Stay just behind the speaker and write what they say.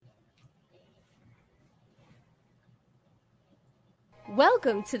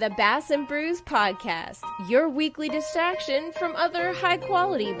Welcome to the Bass and Brews podcast, your weekly distraction from other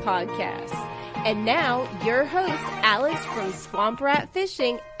high-quality podcasts. And now, your host, Alex from Swamp Rat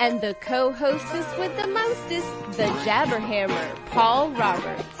Fishing, and the co-hostess with the mostest, the Jabberhammer, Paul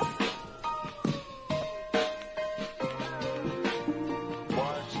Roberts.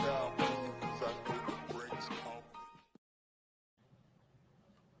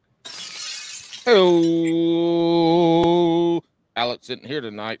 Hello, Alex isn't here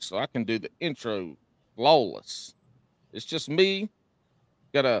tonight, so I can do the intro flawless. It's just me,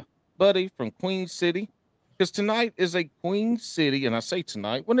 got a buddy from Queen City, because tonight is a Queen City, and I say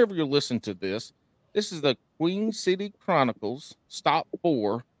tonight, whenever you listen to this, this is the Queen City Chronicles, Stop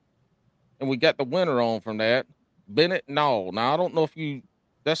 4, and we got the winner on from that, Bennet Nall. Now, I don't know if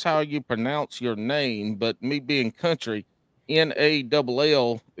that's how you pronounce your name, but me being country,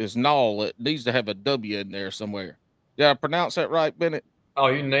 Nall is Nall. It needs to have a W in there somewhere. Did I pronounce that right, Bennett? Oh,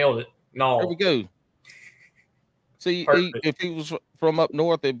 you nailed it. Nall. There we go. See, if he was from up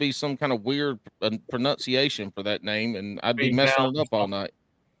north, it'd be some kind of weird pronunciation for that name, and I'd be messing it up all night.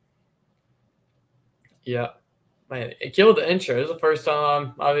 Yeah. Man, it killed the intro. This is the first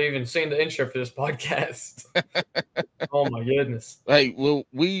time I've even seen the intro for this podcast. Oh, my goodness. Hey, well,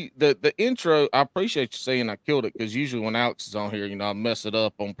 the intro, I appreciate you saying I killed it, because usually when Alex is on here, I mess it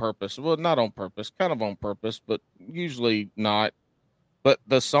up on purpose. Well, not on purpose, kind of on purpose, but usually not. But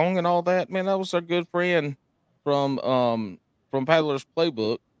the song and all that, man, that was our good friend from Paddler's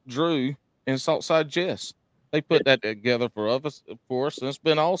Playbook, Drew, and Saltside Jess. They put that together for us, and it's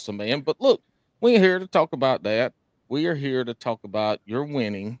been awesome, man. But look, we're here to talk about that. We are here to talk about your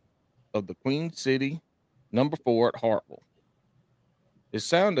winning of the Queen City number 4 at Hartville. It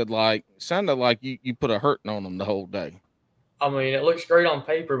sounded like you put a hurting on them the whole day. I mean, it looks great on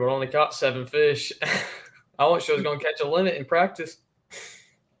paper, but only caught 7 fish. I wasn't sure I was going to catch a limit in practice.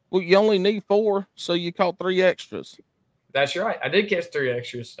 Well, you only need 4, so you caught 3 extras. That's right. I did catch 3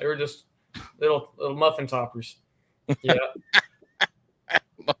 extras. They were just little muffin toppers. Yeah.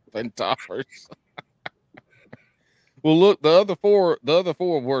 Muffin toppers. Well, look, the other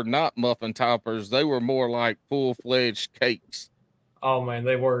four were not muffin toppers. They were more like full-fledged cakes. Oh man,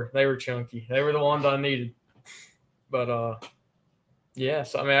 they were chunky. They were the ones I needed. But yeah.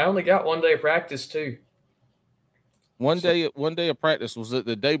 So I mean, I only got 1 day of practice too. One day of practice. Was it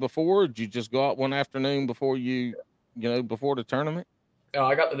the day before? Or did you just go out one afternoon before before the tournament? Oh,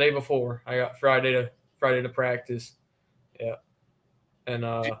 I got the day before. I got Friday to practice. Yeah. And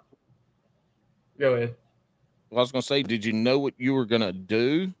go ahead. Well, I was going to say, did you know what you were going to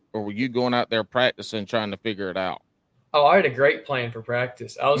do, or were you going out there practicing, trying to figure it out? Oh, I had a great plan for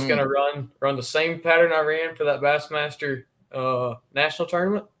practice. I was going to run the same pattern I ran for that Bassmaster national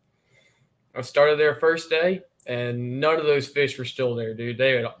tournament. I started there first day, and none of those fish were still there, dude.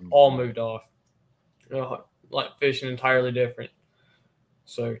 They had all moved off. Like fishing entirely different.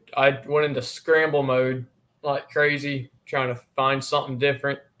 So I went into scramble mode like crazy, trying to find something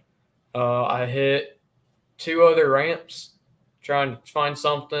different. I hit 2 other ramps, trying to find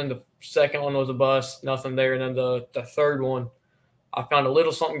something. The second one was a bust, nothing there. And then the third one, I found a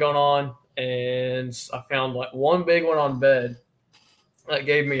little something going on, and I found like one big one on bed. That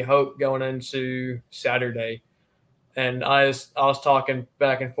gave me hope going into Saturday. And I was talking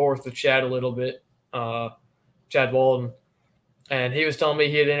back and forth with Chad a little bit, Chad Walden, and he was telling me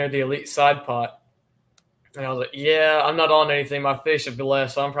he had entered the elite side pot. And I was like, yeah, I'm not on anything. My fish have been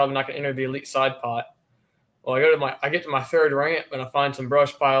less, so I'm probably not going to enter the elite side pot. Well, I get to my third ramp, and I find some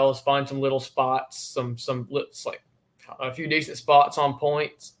brush piles, find some little spots, some like a few decent spots on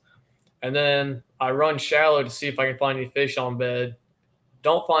points, and then I run shallow to see if I can find any fish on bed.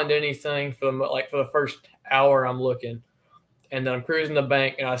 Don't find anything for the first hour I'm looking, and then I'm cruising the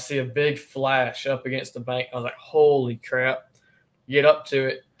bank, and I see a big flash up against the bank. I was like, "Holy crap!" Get up to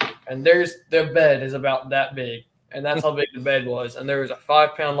it, and the bed is about that big. And that's how big the bed was. And there was a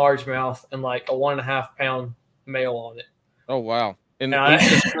 5-pound largemouth and like a 1.5-pound male on it. Oh, wow. And he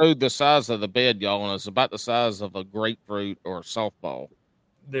just showed the size of the bed, y'all, and it's about the size of a grapefruit or a softball.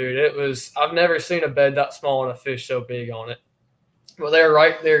 Dude, I've never seen a bed that small and a fish so big on it. Well, they were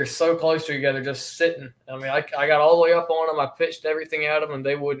right there so close to each other, just sitting. I mean, I got all the way up on them. I pitched everything at them, and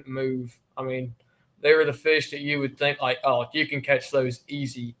they wouldn't move. I mean, they were the fish that you would think, like, oh, you can catch those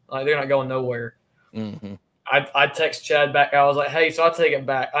easy. Like, they're not going nowhere. Mm-hmm. I text Chad back. I was like, hey, so I'll take it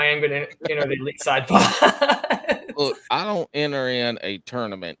back. I am going to enter the elite side pot. Look, I don't enter in a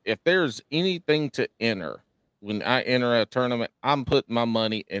tournament. If there's anything to enter, when I enter a tournament, I'm putting my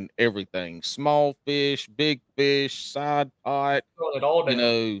money in everything. Small fish, big fish, side pot, it all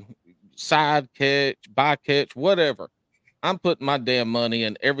down. side catch, bycatch, whatever. I'm putting my damn money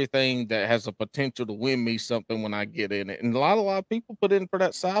in everything that has a potential to win me something when I get in it. And a lot of people put in for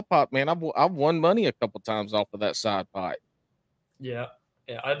that side pot, man. I've won money a couple times off of that side pot. Yeah.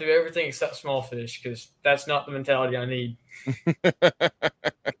 Yeah. I do everything except small fish because that's not the mentality I need.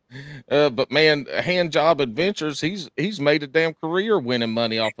 But man, Hand Job Adventures, he's made a damn career winning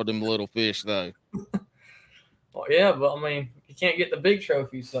money off of them little fish, though. Well, yeah, but I mean, you can't get the big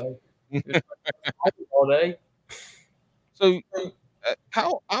trophies, so all day. So,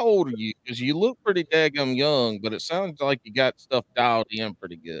 how old are you? Because you look pretty daggum young, but it sounds like you got stuff dialed in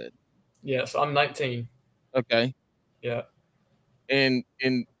pretty good. Yeah, so I'm 19. Okay, Yeah. and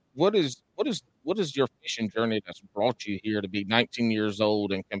what is your fishing journey that's brought you here to be 19 years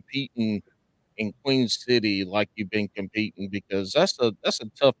old and competing in Queen City like you've been competing? Because that's a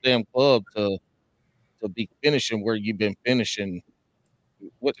tough damn club to be finishing where you've been finishing.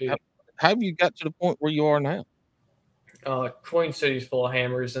 What Dude, how have you got to the point where you are now? Queen City's full of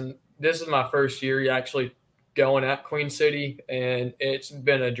hammers, and this is my first year actually going at Queen City, and it's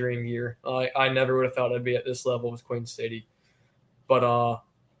been a dream year. I never would have thought I'd be at this level with Queen City, but I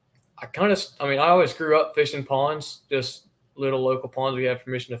always grew up fishing ponds, just little local ponds we had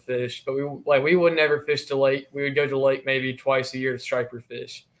permission to fish, but we would never fish to lake. We would go to lake maybe twice a year to striper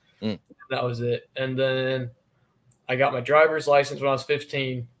fish. Mm. That was it, and then I got my driver's license when I was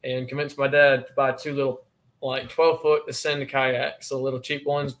 15 and convinced my dad to buy two little 12-foot Ascend kayaks, so little cheap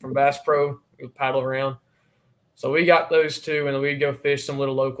ones from Bass Pro. We would paddle around. So we got those two, and then we'd go fish some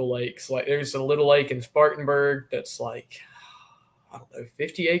little local lakes. Like there's a little lake in Spartanburg that's like, I don't know,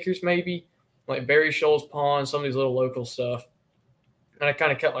 50 acres maybe, like Barry Shoals Pond, some of these little local stuff. And I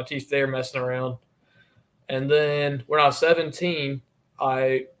kind of cut my teeth there messing around. And then when I was 17,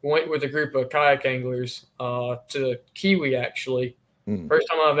 I went with a group of kayak anglers to Kiwi, actually. Mm. First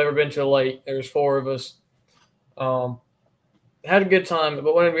time I've ever been to a lake. There was 4 of us. Had a good time,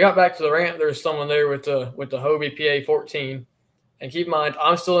 but when we got back to the ramp, there was someone there with the Hobie PA-14. And keep in mind,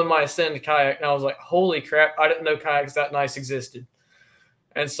 I'm still in my Ascend kayak, and I was like, holy crap, I didn't know kayaks that nice existed.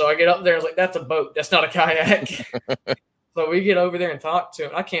 And so I get up there and I was like, that's a boat. That's not a kayak. So we get over there and talk to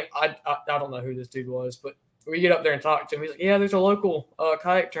him. I don't know who this dude was, but we get up there and talk to him. He's like, yeah, there's a local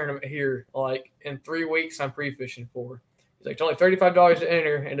kayak tournament here. Like in 3 weeks, I'm pre-fishing for. He's like, it's only $35 to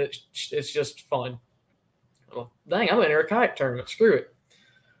enter, and it's just fun. Well, dang, I'm going to enter a kayak tournament. Screw it.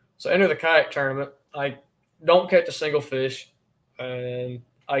 So I enter the kayak tournament. I don't catch a single fish, and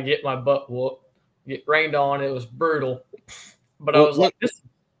I get my butt whooped. Get rained on. It was brutal. But I was like, this is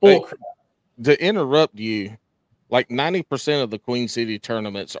bullcrap. To interrupt you, like 90% of the Queen City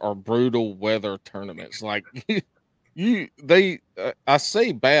tournaments are brutal weather tournaments. Like I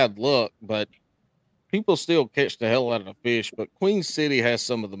say bad luck, but people still catch the hell out of the fish. But Queen City has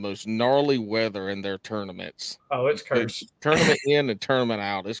some of the most gnarly weather in their tournaments. Oh, it's cursed. Tournament in and tournament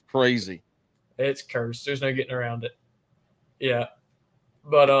out. It's crazy. It's cursed. There's no getting around it. Yeah.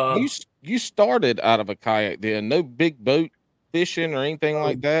 But you started out of a kayak then, no big boat fishing or anything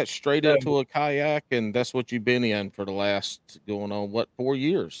like that, straight into a kayak, and that's what you've been in for the last going on 4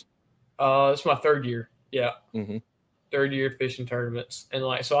 years? It's my 3rd year. Yeah. Mm-hmm. 3rd year fishing tournaments.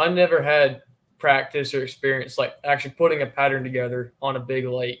 And so I never had practice or experience like actually putting a pattern together on a big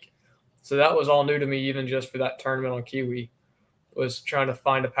lake. So that was all new to me, even just for that tournament on Kiwi, was trying to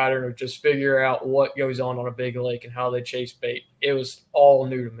find a pattern or just figure out what goes on a big lake and how they chase bait. It was all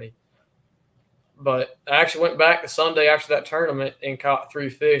new to me. But I actually went back the Sunday after that tournament and caught 3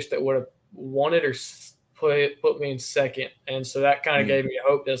 fish that would have won it or put me in second. And so that kind of gave me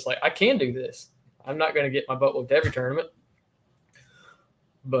hope that's like, I can do this. I'm not going to get my butt whooped every tournament.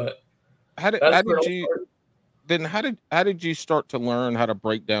 But how did you start to learn how to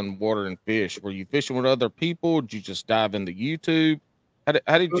break down water and fish? Were you fishing with other people? Did you just dive into YouTube?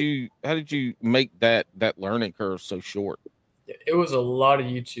 How did you make that learning curve so short? It was a lot of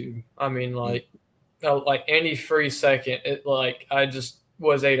YouTube. I mean, like any free second, I just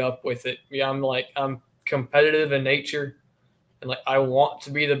was ate up with it. Yeah, I'm competitive in nature, and I want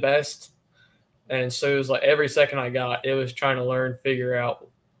to be the best. And so it was like every second I got, it was trying to learn, figure out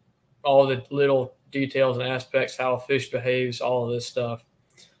all the little details and aspects, how a fish behaves, all of this stuff.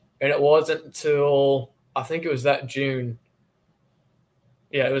 And it wasn't until I think it was that June.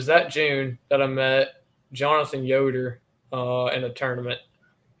 Yeah, it was that June that I met Jonathan Yoder in a tournament.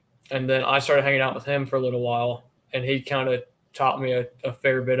 And then I started hanging out with him for a little while, and he kind of taught me a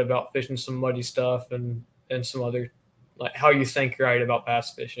fair bit about fishing some muddy stuff and some other, like how you think right about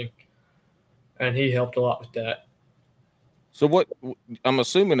bass fishing. And he helped a lot with that. So I'm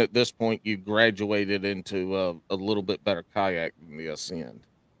assuming at this point you graduated into a little bit better kayak than the Ascend.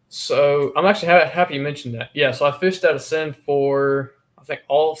 So I'm actually happy you mentioned that. Yeah, so I fished at Ascend for I think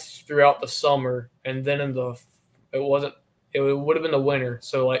all throughout the summer, and then it would have been the winter.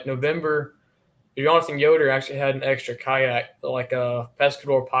 So like November, Jonathan Yoder actually had an extra kayak, like a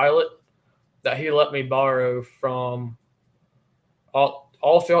Pescador Pilot, that he let me borrow from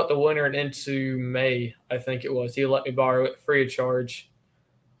all throughout the winter and into May. I think it was. He let me borrow it free of charge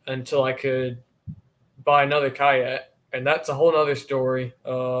until I could buy another kayak. And that's a whole other story.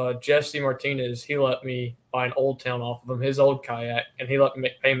 Jesse Martinez, he let me buy an Old Town off of him, his old kayak, and he let me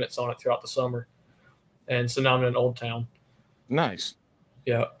make payments on it throughout the summer. And so now I'm in an Old Town. Nice.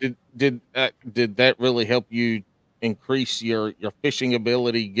 Yeah. Did that really help you increase your fishing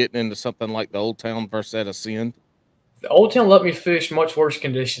ability getting into something like the Old Town versus that Ascend? The Old Town let me fish much worse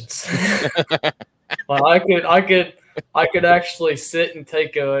conditions. Well, I could actually sit and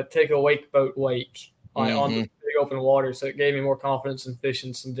take a wake boat wake on the big open water, so it gave me more confidence in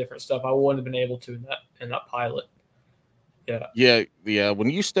fishing some different stuff I wouldn't have been able to in that Pilot. Yeah. When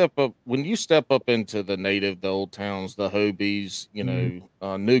you step up into the Old Towns, the Hobies,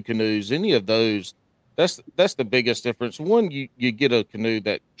 new canoes, any of those, that's the biggest difference. One, you get a canoe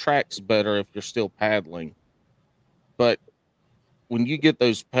that tracks better if you're still paddling, but when you get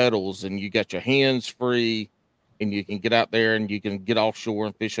those pedals and you got your hands free and you can get out there and you can get offshore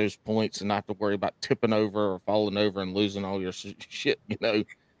and fish those points and not have to worry about tipping over or falling over and losing all your shit,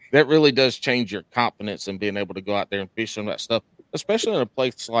 that really does change your confidence in being able to go out there and fish some of that stuff, especially in a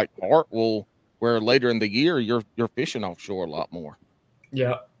place like Hartwell, where later in the year you're fishing offshore a lot more.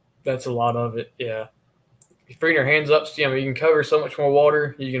 Yeah, that's a lot of it. Yeah. You free your hands up, you can cover so much more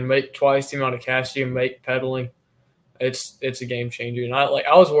water. You can make twice the amount of cast you can make pedaling. It's a game changer. And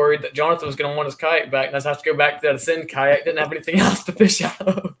I was worried that Jonathan was going to want his kayak back, and I'd have to go back to that Ascend kayak. Didn't have anything else to fish out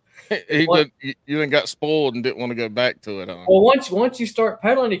of. You didn't got spoiled and didn't want to go back to it. Huh? Well, once you start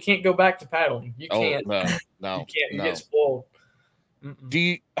pedaling, you can't go back to paddling. You can't. No. You can't. You get spoiled.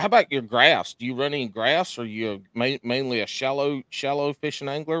 How about your grass? Do you run any grass, or you mainly a shallow fishing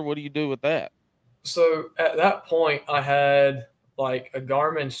angler? What do you do with that? So at that point, I had like a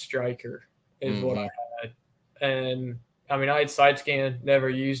Garmin Striker is what I had. And I mean, I had side scan, never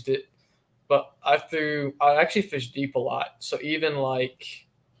used it, but I actually fished deep a lot. So even like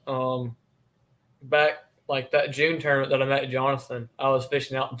back like that June tournament that I met Jonathan, I was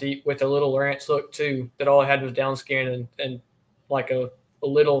fishing out deep with a little Lowrance hook too, that all I had was down scan and like a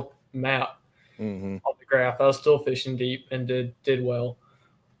little map on the graph. I was still fishing deep and did well.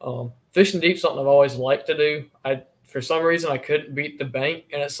 Fishing deep is something I've always liked to do. For some reason, I couldn't beat the bank,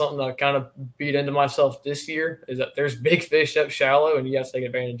 and it's something that I kind of beat into myself this year, is that there's big fish up shallow, and you have to take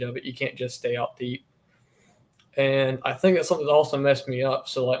advantage of it. You can't just stay out deep. And I think that's something that also messed me up.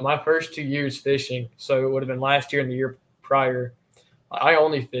 So, like, my first 2 years fishing, so it would have been last year and the year prior, I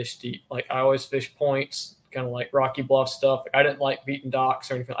only fished deep. Like, I always fished points, kind of like Rocky Bluff stuff. I didn't like beating docks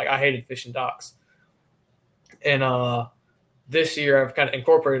or anything. Like, I hated fishing docks. And this year I've kind of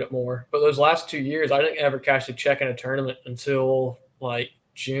incorporated it more, but those last 2 years I didn't ever catch a check in a tournament until like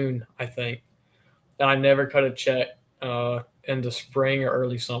June, I think, and I never cut a check in the spring or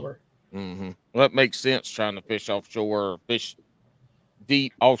early summer. Well, that makes sense. Trying to fish offshore, or fish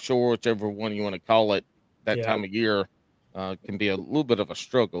deep offshore, whichever one you want to call it, that time of year can be a little bit of a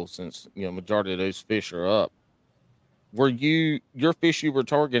struggle, since majority of those fish are up. Were your fish you were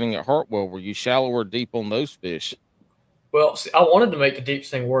targeting at Hartwell, were you shallow or deep on those fish? Well, see, I wanted to make the deep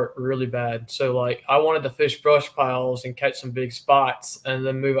thing work really bad. So, like, I wanted to fish brush piles and catch some big spots and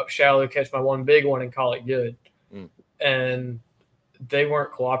then move up shallow, catch my one big one, and call it good. And they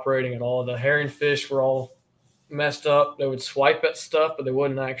weren't cooperating at all. The herring fish were all messed up. They would swipe at stuff, but they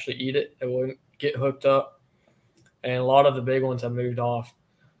wouldn't actually eat it. They wouldn't get hooked up. And a lot of the big ones have moved off.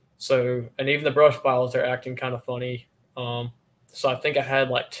 So, and even the brush piles, they're acting kind of funny. So I think I had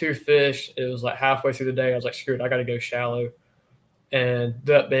like 2 fish. It was like halfway through the day. I was like, screw it, I got to go shallow. And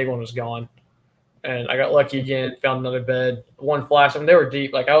that big one was gone. And I got lucky again, found another bed. One flash. I mean, they were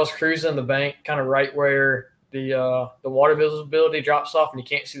deep. Like, I was cruising the bank kind of right where the water visibility drops off and you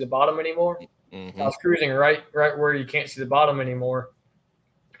can't see the bottom anymore. I was cruising right where you can't see the bottom anymore.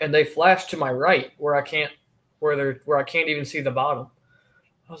 And they flashed to my right where I can't even see the bottom.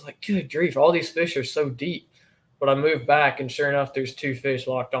 I was like, good grief, all these fish are so deep. But I moved back, and sure enough, there's 2 fish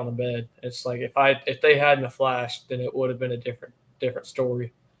locked on the bed. It's like if they hadn't flashed, then it would have been a different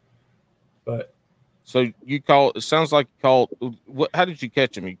story. But so it sounds like you caught. How did you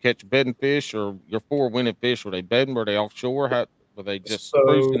catch them? You catch bedding fish, or your 4 winning fish? Were they bedding? Were they offshore? Were they just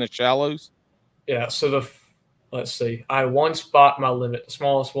cruising in the shallows? Yeah. So let's see. I had one spot my limit. The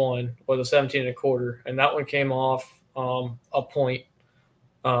smallest one was a 17 1/4, and that one came off a point.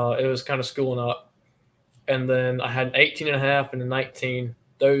 It was kind of schooling up. And then I had an 18.5 and a 19.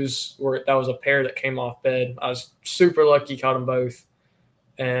 That was a pair that came off bed. I was super lucky, caught them both.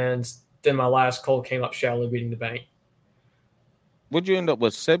 And then my last cold came up shallow, beating the bank. Would you end up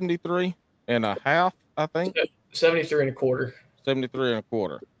with 73.5, I think? 73 and a quarter.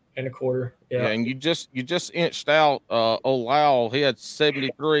 73.25. And a quarter. Yeah. And you just inched out old Lyle. He had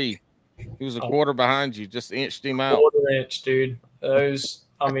 73. He was a quarter behind you, just inched him out. Quarter inch, dude.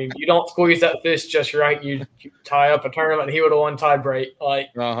 You don't squeeze that fish just right. You tie up a tournament, and he would have won tie break.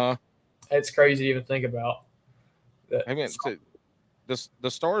 It's crazy to even think about. I mean,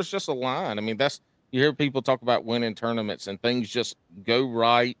 the stars just align. I mean, you hear people talk about winning tournaments and things just go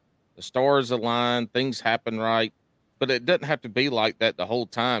right. The stars align, things happen right, but it doesn't have to be like that the whole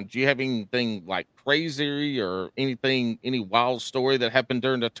time. Do you have anything like crazy or any wild story that happened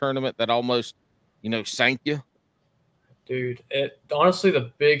during the tournament that almost, sank you? Dude, honestly,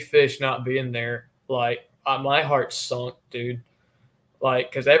 the big fish not being there, my heart sunk, dude.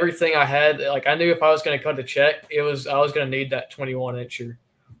 Because everything I had, I knew if I was going to cut a check, I was going to need that 21 incher.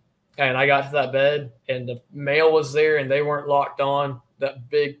 And I got to that bed, and the male was there, and they weren't locked on. That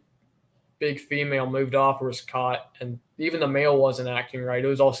big female moved off or was caught, and even the male wasn't acting right. It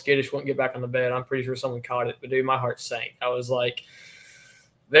was all skittish, wouldn't get back on the bed. I'm pretty sure someone caught it, but dude, my heart sank. I was like,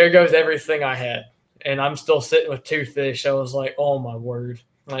 there goes everything I had. And I'm still sitting with two fish. I was like, oh my word,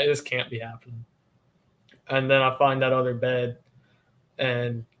 this can't be happening. And then I find that other bed,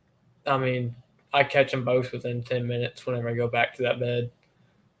 and I catch them both within 10 minutes whenever I go back to that bed.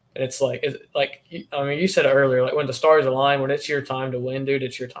 And you said it earlier, when the stars align, when it's your time to win, dude,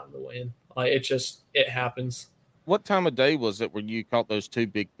 it's your time to win. It happens. What time of day was it when you caught those two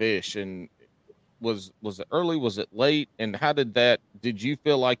big fish? And was it early? Was it late? And how did you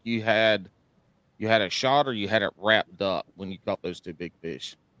feel like you had a shot, or you had it wrapped up when you caught those two big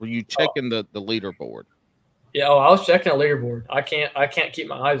fish? Were you checking the leaderboard? Yeah, I was checking the leaderboard. I can't keep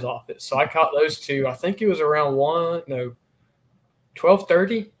my eyes off it. So I caught those two. I think it was around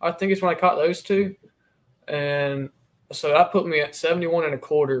 12:30, I think is when I caught those two. And so that put me at 71 and a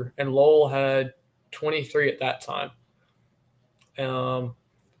quarter, and Lowell had 23 at that time. And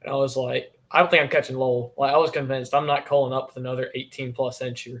I was like, I don't think I'm catching Lowell. I was convinced I'm not calling up with another 18 plus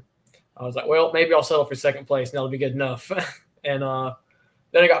incher. I was like, well, maybe I'll settle for second place, and that'll be good enough. And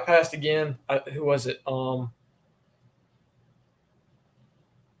then I got passed again. Who was it? I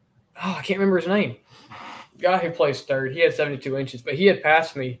can't remember his name. The guy who placed third, he had 72 inches, but he had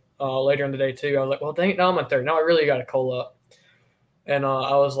passed me later in the day too. I was like, well, dang it, now I'm in third. Now I really got to call up. And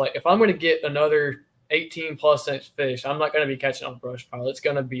I was like, if I'm going to get another 18 plus inch fish, I'm not going to be catching on brush pile. It's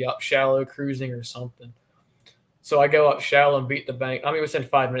going to be up shallow, cruising or something. So I go up shallow and beat the bank. Within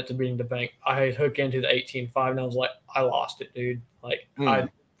 5 minutes of beating the bank, I hook into the 18.5, and I was like, I lost it, dude. I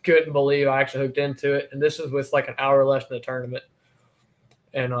couldn't believe I actually hooked into it. And this was with an hour left in the tournament.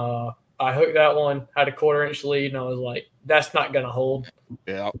 And I hooked that one, had a 1/4 inch lead, and I was like, that's not going to hold.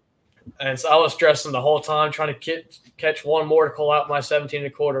 Yeah. And so I was stressing the whole time, trying to catch one more to call out my 17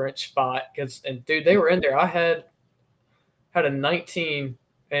 1/4 inch spot. And dude, they were in there. I had a 19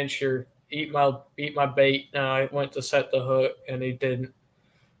 incher eat my bait, and I went to set the hook, and he didn't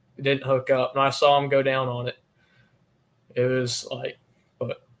hook up, and I saw him go down on it. It was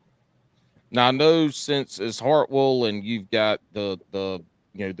but now I know since it's Hartwell and you've got the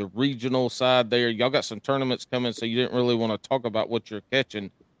regional side there, y'all got some tournaments coming, so you didn't really want to talk about what you're catching.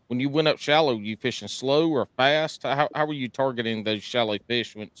 When you went up shallow, you fishing slow or fast? How were you targeting those shallow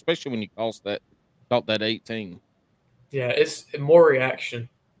fish, especially when you caught that 18? Yeah, it's more reaction.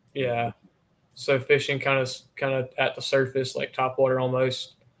 Yeah. So fishing kind of at the surface, top water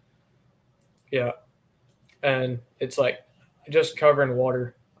almost. Yeah. And it's just covering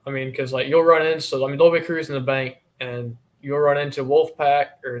water. Because you'll run into, they'll be cruising the bank, and you'll run into wolf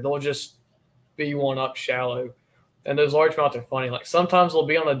pack, or they'll just be one up shallow. And those largemouth are funny. Sometimes they'll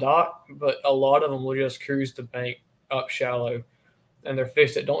be on the dock, but a lot of them will just cruise the bank up shallow. And they're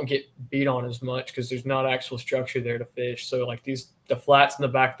fish that don't get beat on as much because there's not actual structure there to fish. So the flats in the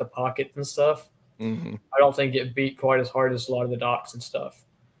back of the pocket and stuff, mm-hmm. I don't think get beat quite as hard as a lot of the docks and stuff.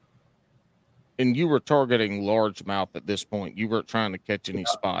 And you were targeting largemouth at this point. You weren't trying to catch any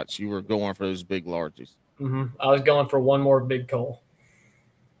spots. You were going for those big larges. Mm-hmm. I was going for one more big coal.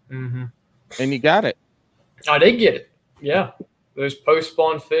 Mm-hmm. And you got it. I did get it. Yeah. There's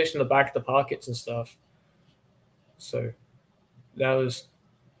post-spawn fish in the back of the pockets and stuff. So that was.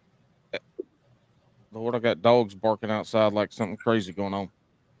 Lord, I got dogs barking outside like something crazy going on.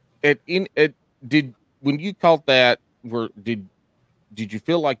 When you caught that, did you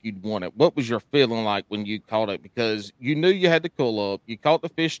feel like you'd won it? What was your feeling like when you caught it? Because you knew you had to cool up. You caught the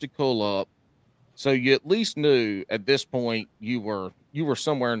fish to cool up, so you at least knew at this point you were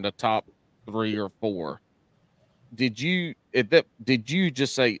somewhere in the top 3 or 4. Did you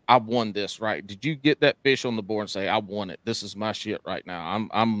just say, I won this, right? Did you get that fish on the board and say, I won it? This is my shit right now.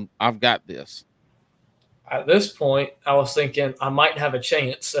 I've got this. At this point, I was thinking I might have a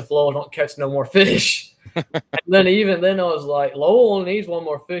chance if Lowell don't catch no more fish. And then even then I was like, Lowell only needs one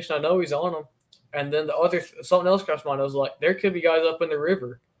more fish, and I know he's on them. And then something else crossed my mind. I was like, there could be guys up in the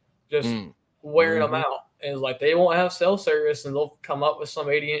river just wearing them out. And it's like they won't have cell service, and they'll come up with some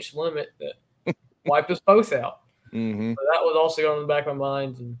 80-inch limit that wipe us both out. Mm-hmm. So that was also going in the back of my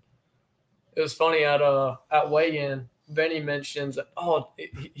mind. And it was funny at weigh-in, Benny mentions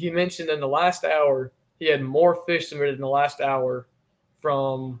he mentioned in the last hour he had more fish submitted in the last hour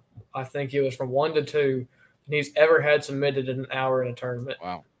from, I think it was from 1 to 2 than he's ever had submitted in an hour in a tournament.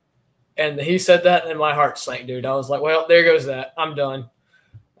 Wow. And he said that, and my heart sank, dude. I was like, well, there goes that. I'm done.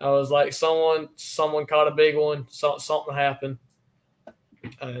 I was like, someone caught a big one. Something happened.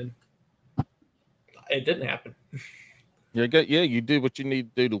 And it didn't happen. Yeah, you do what you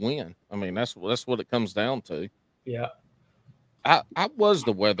need to do to win. I mean, that's what it comes down to. Yeah. I was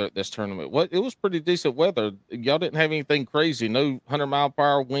the weather at this tournament. It was pretty decent weather. Y'all didn't have anything crazy. No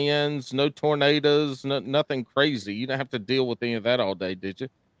 100-mile-per-hour winds, no tornadoes, nothing crazy. You didn't have to deal with any of that all day, did you?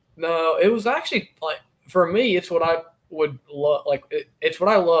 No, it was actually like, for me, it's what I would love. Like it's what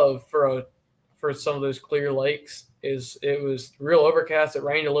I love for some of those clear lakes. It was real overcast. It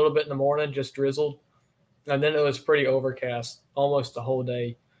rained a little bit in the morning, just drizzled, and then it was pretty overcast almost the whole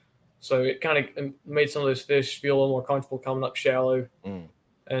day. So it kind of made some of those fish feel a little more comfortable coming up shallow,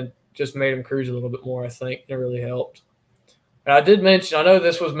 and just made them cruise a little bit more. I think it really helped. And I did mention, I know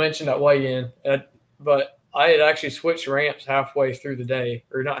this was mentioned at weigh-in, but I had actually switched ramps halfway through the day,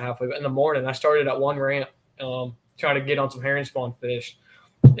 or not halfway, but in the morning. I started at one ramp, trying to get on some herring spawn fish,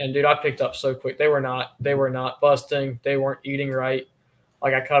 and dude, I picked up so quick. They were not busting. They weren't eating right.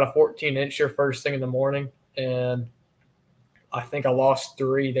 Like I caught a 14-incher first thing in the morning, and I think I lost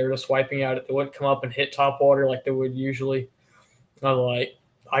 3. They were just wiping out. They wouldn't come up and hit top water like they would usually. I was like,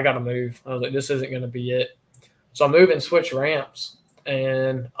 I got to move. I was like, this isn't going to be it. So I move and switch ramps,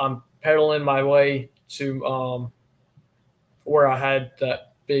 and I'm pedaling my way to where I had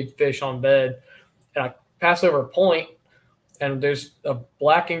that big fish on bed. And I pass over a point, and there's a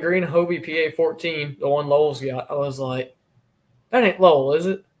black and green Hobie PA-14, the one Lowell's got. I was like, that ain't Lowell, is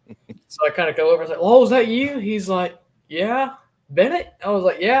it? So I kind of go over and I was like, Lowell, is that you? He's like, yeah. Bennet? I was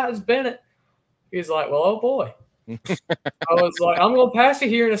like, yeah, it's Bennet. He's like, well, oh boy. I was like, I'm going to pass you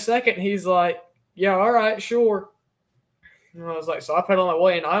here in a second. He's like, yeah, all right, sure. And I was like, so I pedaled my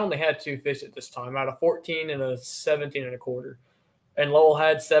way, and I only had 2 fish at this time. I had a 14 and a 17 and a quarter. And Lowell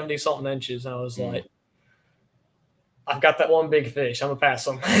had 70-something inches. And I was like, I've got that one big fish. I'm going to pass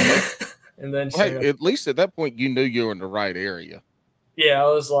him. And then hey, at least at that point, you knew you were in the right area. Yeah, I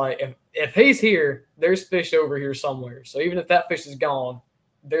was like, if he's here, there's fish over here somewhere. So even if that fish is gone,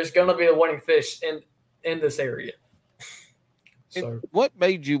 there's going to be a winning fish in this area. So what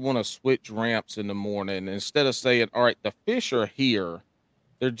made you want to switch ramps in the morning instead of saying, all right, the fish are here.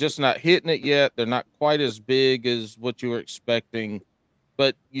 They're just not hitting it yet. They're not quite as big as what you were expecting.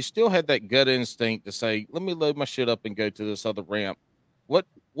 But you still had that gut instinct to say, let me load my shit up and go to this other ramp.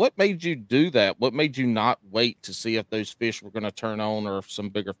 What made you do that? What made you not wait to see if those fish were going to turn on or if some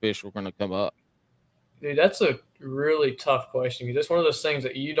bigger fish were going to come up? Dude, that's a really tough question, because it's one of those things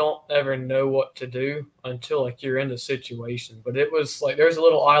that you don't ever know what to do until like you're in the situation. But it was like, there's a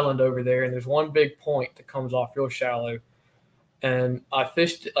little island over there, and there's one big point that comes off real shallow. And I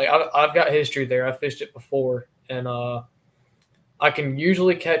fished it. Like I've got history there. I fished it before, and I can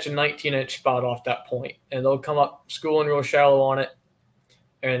usually catch a 19-inch spot off that point, and they'll come up schooling real shallow on it,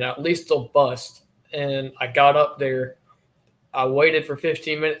 and at least they'll bust. And I got up there. I waited for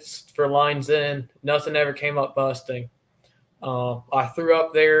 15 minutes for lines in. Nothing ever came up busting. I threw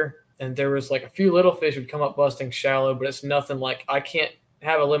up there, and there was like a few little fish would come up busting shallow, but it's nothing like, I can't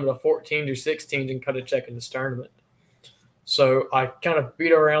have a limit of 14 or 16 and cut a check in this tournament. So I kind of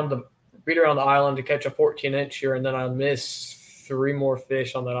beat around the island to catch a 14-inch here, and then I missed 3 more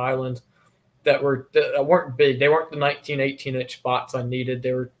fish on that island that weren't big. They weren't the 19, 18-inch spots I needed.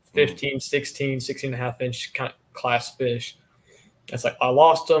 They were 15, 16, 16.5-inch kind of class fish. It's like I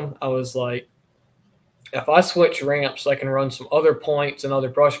lost them. I was like, if I switch ramps, I can run some other points and other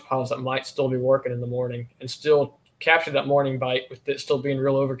brush piles that might still be working in the morning and still capture that morning bite with it still being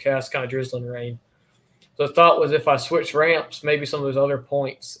real overcast, kind of drizzling rain. So the thought was, if I switch ramps, maybe some of those other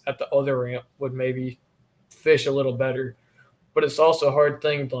points at the other ramp would maybe fish a little better. but it's also a hard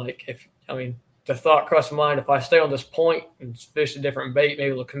thing. Like the thought crossed my mind, if I stay on this point and fish a different bait,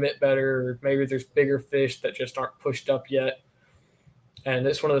 maybe it'll commit better, or maybe there's bigger fish that just aren't pushed up yet. And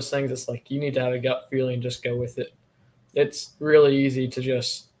it's one of those things that's like, you need to have a gut feeling, just go with it. It's really easy to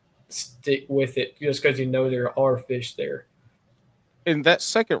just stick with it just because you know there are fish there. And that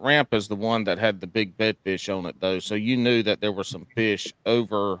second ramp is the one that had the big bedfish on it, though. So you knew that there were some fish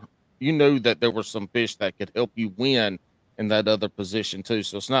over. You knew that there were some fish that could help you win in that other position too.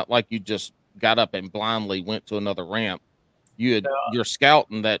 So it's not like you just got up and blindly went to another ramp. You had your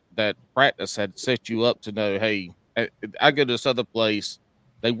scouting that practice had set you up to know, hey, I go to this other place.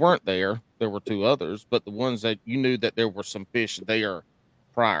 They weren't there. There were two others, but the ones that you knew that there were some fish there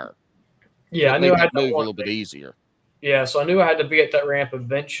prior. Yeah, I knew I had had to move a little bit easier. Yeah, so I knew I had to be at that ramp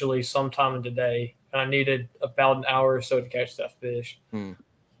eventually sometime in the day, and I needed about an hour or so to catch that fish.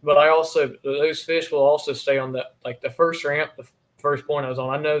 But those fish will also stay on that, like the first ramp, the first point I was on.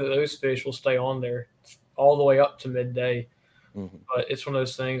 I know that those fish will stay on there all the way up to midday. But it's one of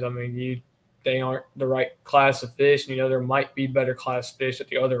those things. I mean, they aren't the right class of fish, and there might be better class fish at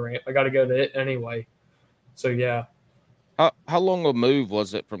the other ramp. I got to go to it anyway. So yeah. How long a move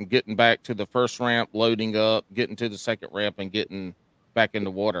was it from getting back to the first ramp, loading up, getting to the second ramp, and getting back in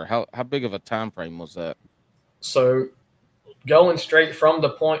the water? How big of a time frame was that? So going straight from the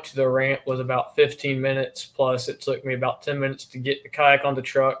point to the ramp was about 15 minutes, plus it took me about 10 minutes to get the kayak on the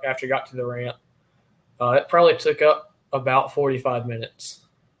truck after I got to the ramp. It probably took up about 45 minutes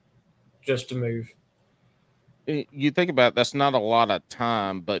just to move. You think about it, that's not a lot of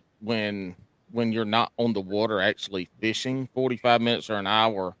time, but when you're not on the water actually fishing, 45 minutes or an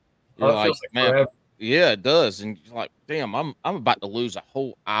hour, you're like, man, forever. Yeah, it does. And you're like, damn, I'm about to lose a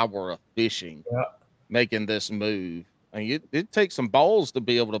whole hour of fishing making this move. I mean, it takes some balls to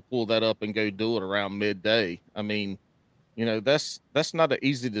be able to pull that up and go do it around midday. I mean, that's not an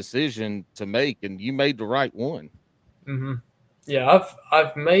easy decision to make, and you made the right one. Mm-hmm. Yeah,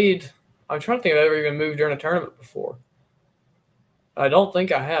 I'm trying to think if I've ever even moved during a tournament before. I don't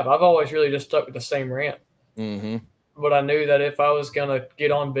think I have. I've always really just stuck with the same ramp. But I knew that if I was going to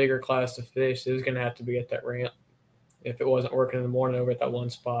get on bigger class of fish, it was going to have to be at that ramp if it wasn't working in the morning over at that one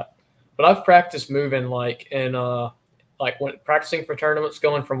spot. But I've practiced moving when practicing for tournaments,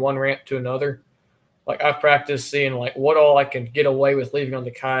 going from one ramp to another. Like I've practiced seeing like what all I can get away with leaving on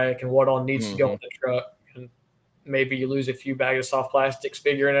the kayak and what all needs to go on the truck. And maybe you lose a few bags of soft plastics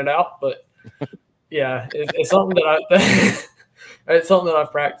figuring it out. But yeah, it's something that it's something that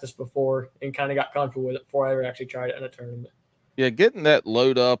I've practiced before and kind of got comfortable with it before I ever actually tried it in a tournament. Yeah, getting that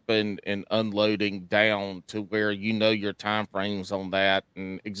load up and unloading down to where your time frames on that,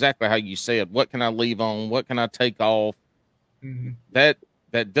 and exactly how you said, what can I leave on, what can I take off? That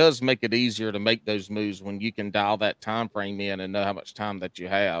does make it easier to make those moves when you can dial that time frame in and know how much time that you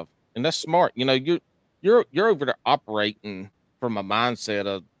have, and that's smart. You're over there operating from a mindset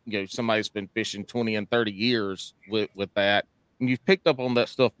of somebody's been fishing 20 and 30 years with that, and you've picked up on that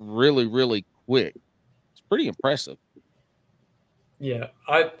stuff really, really quick. It's pretty impressive. Yeah,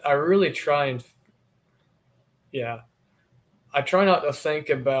 I really try I try not to think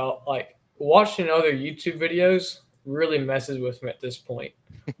about like watching other YouTube videos really messes with me at this point.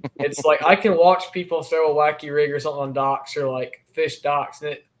 It's like I can watch people throw a wacky rig or something on docks or like fish docks,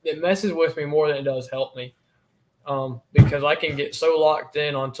 and it messes with me more than it does help me. Because I can get so locked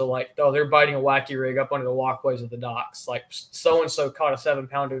in onto like, oh, they're biting a wacky rig up under the walkways of the docks. Like so-and-so caught a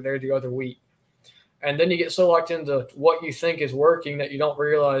 7-pounder there the other week. And then you get so locked into what you think is working that you don't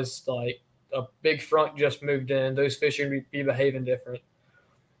realize like a big front just moved in. Those fish are going to be behaving different.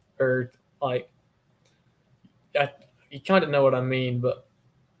 Or like, you kind of know what I mean, but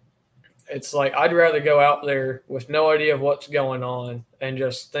it's like I'd rather go out there with no idea of what's going on and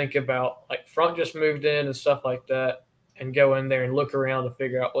just think about like front just moved in and stuff like that and go in there and look around to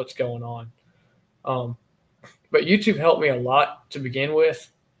figure out what's going on. But YouTube helped me a lot to begin with.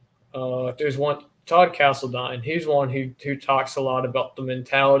 There's one, Todd Castledine. He's one who talks a lot about the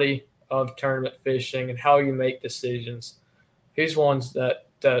mentality of tournament fishing and how you make decisions. He's ones that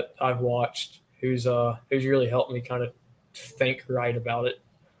I've watched who's really helped me kind of think right about it,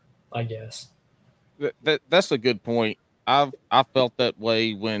 I guess. That's a good point. I felt that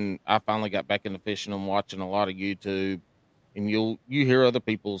way when I finally got back into fishing and watching a lot of YouTube, and you hear other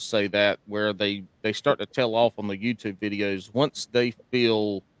people say that where they start to tell off on the YouTube videos once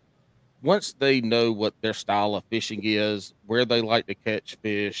they know what their style of fishing is, where they like to catch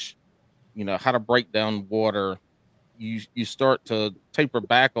fish, how to break down water. You start to taper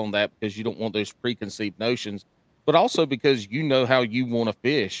back on that because you don't want those preconceived notions, but also because how you want to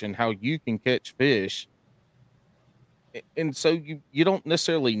fish and how you can catch fish. And so you don't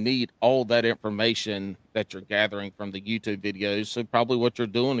necessarily need all that information that you're gathering from the YouTube videos. So probably what you're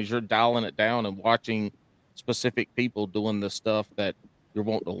doing is you're dialing it down and watching specific people doing the stuff that you're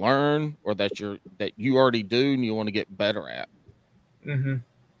wanting to learn, or that you already do and you want to get better at. Mm-hmm.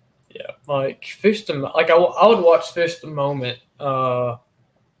 Yeah, like Fish the like I would watch Fish the Moment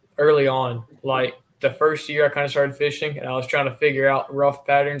early on. Like the first year I kind of started fishing, and I was trying to figure out rough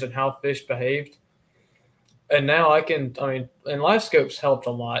patterns and how fish behaved. And now and live scopes helped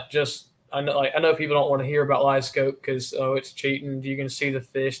a lot. Just I know people don't want to hear about live scope because it's cheating. You can see the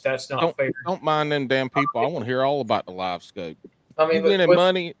fish. That's not fair. Don't mind them damn people. I want to hear all about the live scope. You But winning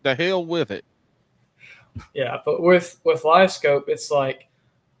money, the hell with it. Yeah, but with live scope, it's like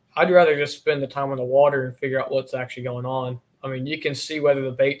I'd rather just spend the time on the water and figure out what's actually going on. I mean, you can see whether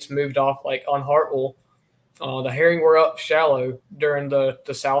the bait's moved off. Like on Hartwell, the herring were up shallow during the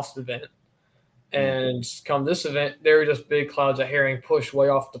South event. And come this event, there were just big clouds of herring pushed way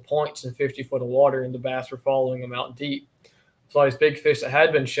off the points in 50 foot of water, and the bass were following them out deep. So all these big fish that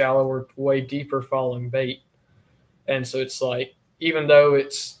had been shallow were way deeper following bait. And so it's like, even though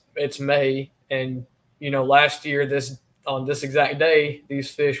it's May, and last year on this exact day,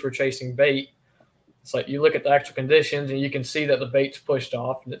 these fish were chasing bait. It's like you look at the actual conditions and you can see that the bait's pushed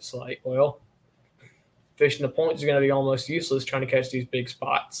off, and it's like, well, fishing the points is going to be almost useless trying to catch these big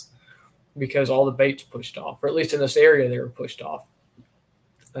spots, because all the bait's pushed off, or at least in this area they were pushed off.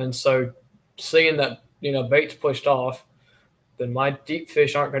 And so seeing that, bait's pushed off, then my deep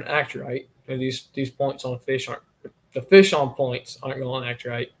fish aren't going to act right. And these points on fish the fish on points aren't going to act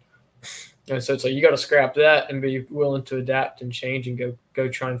right. And so it's like you got to scrap that and be willing to adapt and change and go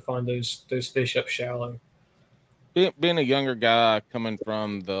try and find those fish up shallow. Being a younger guy coming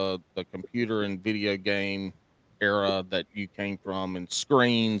from the computer and video game era that you came from, and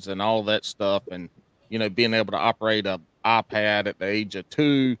screens and all that stuff, and being able to operate a iPad at the age of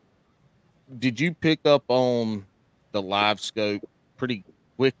 2, did you pick up on the live scope pretty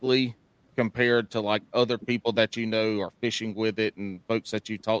quickly compared to like other people that are fishing with it and folks that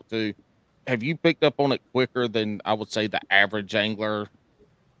you talk to? Have you picked up on it quicker than I would say the average angler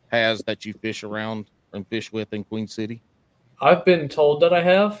has that you fish around and fish with in Queen City? I've been told that I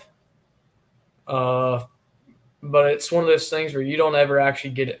have. But it's one of those things where you don't ever actually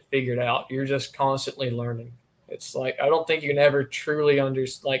get it figured out. You're just constantly learning. It's like, I don't think you can ever truly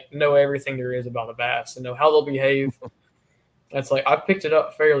know everything there is about a bass and know how they'll behave. That's like, I picked it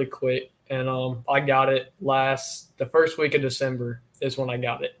up fairly quick, and I got it the first week of December is when I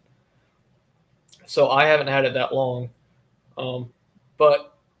got it. So I haven't had it that long.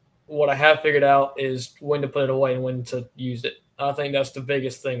 But what I have figured out is when to put it away and when to use it. I think that's the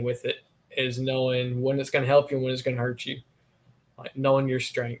biggest thing with it, is knowing when it's going to help you and when it's going to hurt you, like knowing your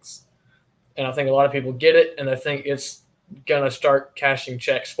strengths. And I think a lot of people get it and they think it's going to start cashing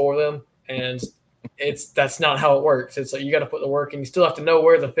checks for them. And that's not how it works. It's like, you got to put the work in. You still have to know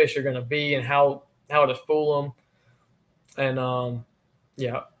where the fish are going to be and how to fool them. And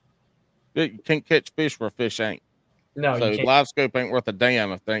yeah. You can't catch fish where fish ain't. No, so you can't. Live scope ain't worth a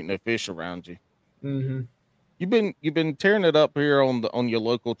damn if there ain't no fish around you. Mm-hmm. You've been tearing it up here on your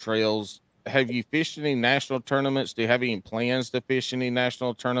local trails. Have you fished any national tournaments? Do you have any plans to fish any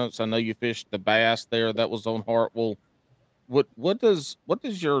national tournaments? I know you fished the bass there. That was on Hartwell. What does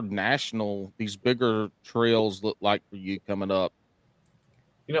your these bigger trails look like for you coming up?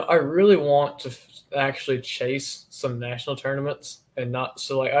 I really want to actually chase some national tournaments, and not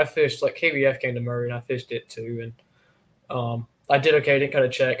so like I fished, like KBF came to Murray and I fished it too, and I did okay. Didn't cut a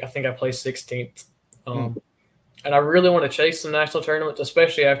check. I think I placed 16th. And I really want to chase some national tournaments,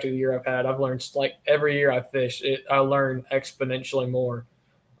 especially after the year I've had. I've learned, like, every year I fish, I learn exponentially more.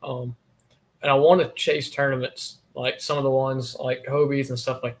 And I want to chase tournaments, like some of the ones like Hobies and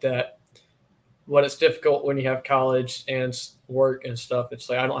stuff like that. But it's difficult when you have college and work and stuff. It's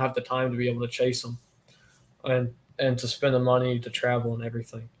like I don't have the time to be able to chase them and to spend the money to travel and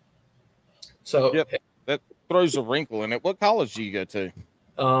everything. So yep, that throws a wrinkle in it. What college do you go to?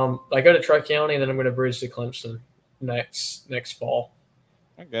 I go to Tri-County, and then I'm going to bridge to Clemson next fall.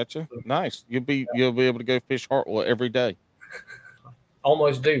 I gotcha. Nice. You'll be able to go fish Hartwell every day.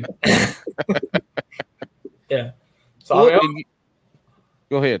 Almost do. Yeah. So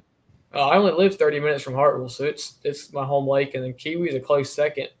go ahead. I only live 30 minutes from Hartwell, so it's my home lake, and then Kiwi's a close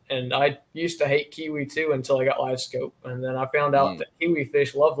second. And I used to hate Kiwi too until I got live scope, and then I found out that Kiwi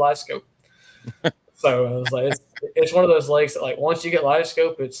fish love live scope. So I was like, it's one of those lakes that, like, once you get live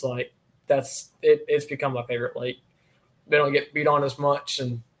scope, it's like it's become my favorite lake. They don't get beat on as much,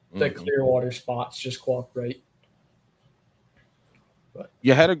 and the clear water spots just cooperate. But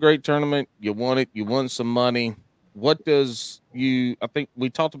you had a great tournament. You won it. You won some money. what does you? I think we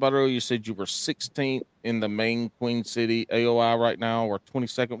talked about earlier. You said you were 16th in the main Queen City AOI right now, or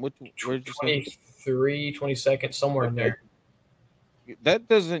 22nd. Where did you say? 23, 22nd, somewhere in Okay. there. That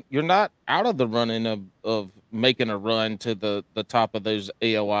doesn't. You're not out of the running of making a run to the top of those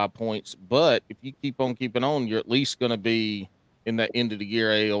AOI points. But if you keep on keeping on, you're at least going to be in the end of the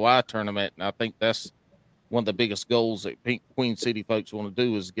year AOI tournament. And I think that's one of the biggest goals that Queen City folks want to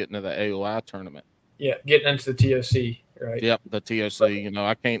do is get into the AOI tournament. Yeah, getting into the TOC, right? Yep, the TOC. You know,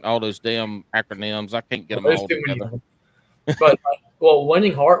 I can't all those damn acronyms. I can't get them There's all too many together. of them. But well,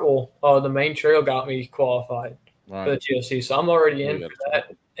 winning Hartwell, the main trail got me qualified for the Right. TOC, so I'm already in Yeah, for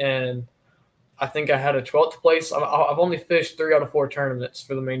that. And I think I had a 12th place. I've only fished 3 out of 4 tournaments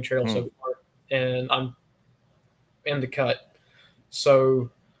for the main trail so far, and I'm in the cut.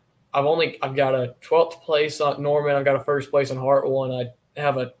 So I've got a 12th place on Norman. I've got a first place on Hartwell, and I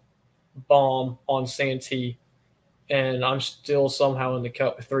have a bomb on Santee, and I'm still somehow in the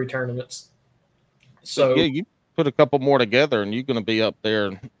cut with 3 tournaments. So yeah, you put a couple more together, and you're going to be up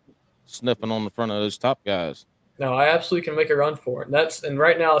there sniffing on the front of those top guys. no, I absolutely can make a run for it. And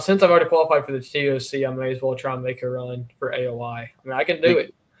right now, since I've already qualified for the TOC, I may as well try and make a run for AOI. I mean, I can do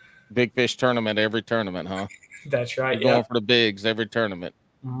it. Big fish tournament every tournament, huh? That's right. You're going for the bigs every tournament.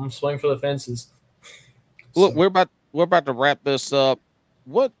 Swing for the fences. Look, we're about to wrap this up.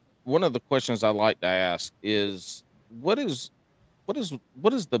 One of the questions I like to ask is what is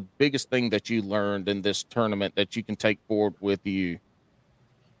the biggest thing that you learned in this tournament that you can take forward with you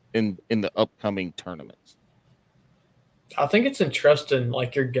in the upcoming tournaments? I think it's in trusting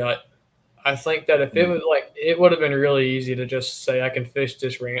like your gut. I think that if it was it would have been really easy to just say I can fish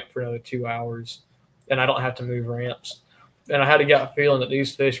this ramp for another 2 hours and I don't have to move ramps. And I had a gut feeling that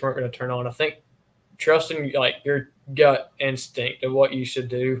these fish weren't going to turn on. I think trusting like your gut instinct of what you should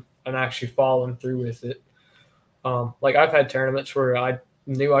do and actually following through with it. Like I've had tournaments where I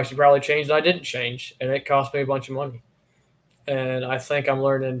knew I should probably change and I didn't change, and it cost me a bunch of money. And I think I'm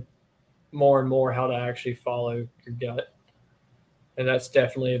learning more and more how to actually follow your gut, and that's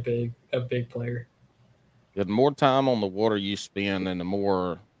definitely a big player. The more time on the water you spend, and the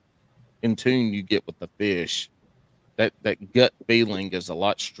more in tune you get with the fish, that gut feeling is a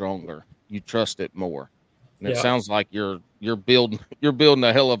lot stronger. You trust it more, and it sounds like you're building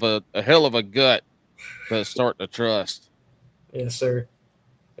a hell of a gut to start to trust. Yes, sir.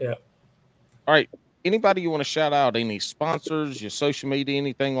 Yeah. All right. Anybody you want to shout out? Any sponsors? Your social media?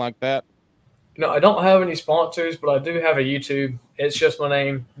 Anything like that? No, I don't have any sponsors, but I do have a YouTube. It's just my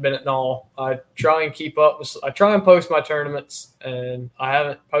name, Bennet Nall. I try and keep up. I try and post my tournaments, and I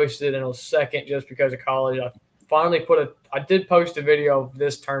haven't posted in a second just because of college. I finally I did post a video of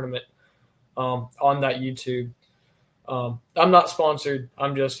this tournament on that YouTube. I'm not sponsored.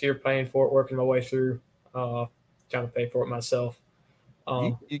 I'm just here paying for it, working my way through, trying to pay for it myself.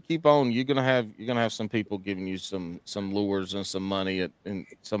 You keep on. You're gonna have some people giving you some lures and some money and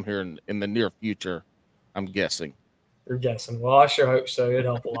some here in the near future. I'm guessing. You're guessing. Well, I sure hope so. It'd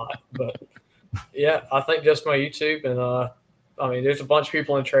help a lot. But yeah, I think just my YouTube and I mean, there's a bunch of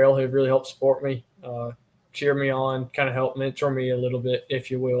people in the trail who have really helped support me, cheer me on, kind of help mentor me a little bit, if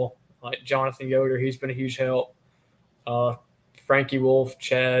you will. Like Jonathan Yoder, he's been a huge help. Frankie Wolf,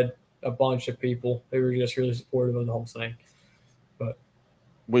 Chad, a bunch of people who were just really supportive of the whole thing. But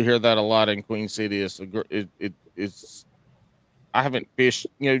we hear that a lot in Queen City. It's I haven't fished.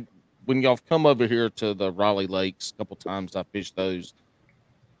 You know, when y'all come over here to the Raleigh Lakes a couple times, I fished those.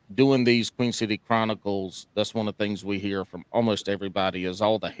 Doing these Queen City Chronicles, that's one of the things we hear from almost everybody is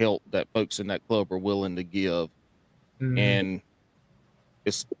all the help that folks in that club are willing to give. And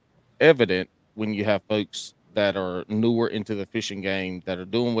it's evident when you have folks that are newer into the fishing game that are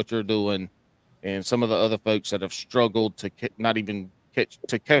doing what you're doing, and some of the other folks that have struggled to not even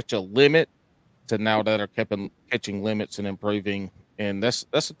catch a limit to now that are catching limits and improving. And that's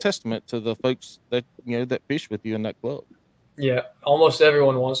a testament to the folks that that fish with you in that club. Yeah, almost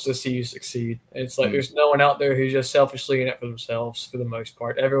everyone wants to see you succeed. It's like there's no one out there who's just selfishly in it for themselves for the most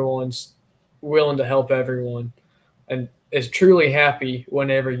part. Everyone's willing to help everyone and is truly happy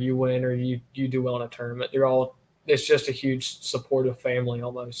whenever you win or you do well in a tournament. It's just a huge supportive family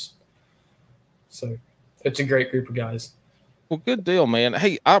almost. So it's a great group of guys. Well, good deal, man.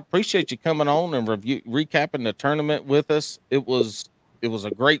 Hey, I appreciate you coming on and recapping the tournament with us. It was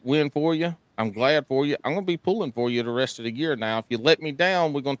a great win for you. I'm glad for you. I'm going to be pulling for you the rest of the year now. If you let me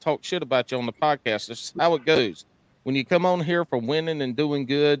down, we're going to talk shit about you on the podcast. That's how it goes. When you come on here for winning and doing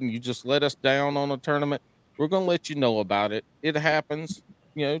good and you just let us down on a tournament, we're going to let you know about it. It happens.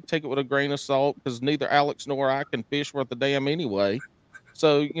 Take it with a grain of salt because neither Alex nor I can fish worth a damn anyway.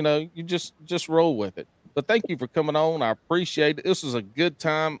 So, you just roll with it. But thank you for coming on. I appreciate it. This was a good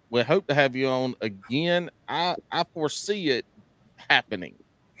time. We hope to have you on again. I foresee it happening.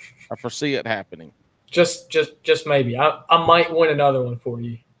 I foresee it happening. Just maybe. I might win another one for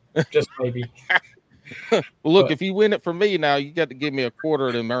you. Just maybe. Well, look, if you win it for me now, you got to give me a quarter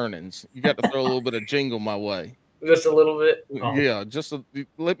of them earnings. You got to throw a little bit of jingle my way. Just a little bit. Oh. Yeah,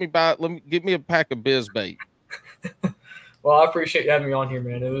 let me give me a pack of biz bait. Well, I appreciate you having me on here,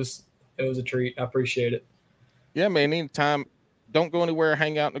 man. It was a treat. I appreciate it. Yeah, man. Anytime. Don't go anywhere.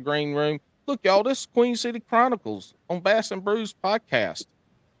 Hang out in the green room. Look, y'all, this is Queen City Chronicles on Bass and Brews podcast.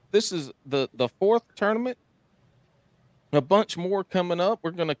 This is the fourth tournament. A bunch more coming up.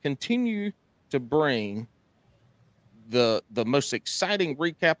 We're going to continue to bring the most exciting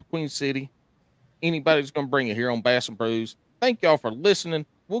recap of Queen City. Anybody's going to bring it here on Bass and Brews. Thank y'all for listening.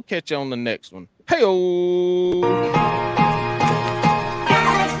 We'll catch you on the next one. Hey-oh!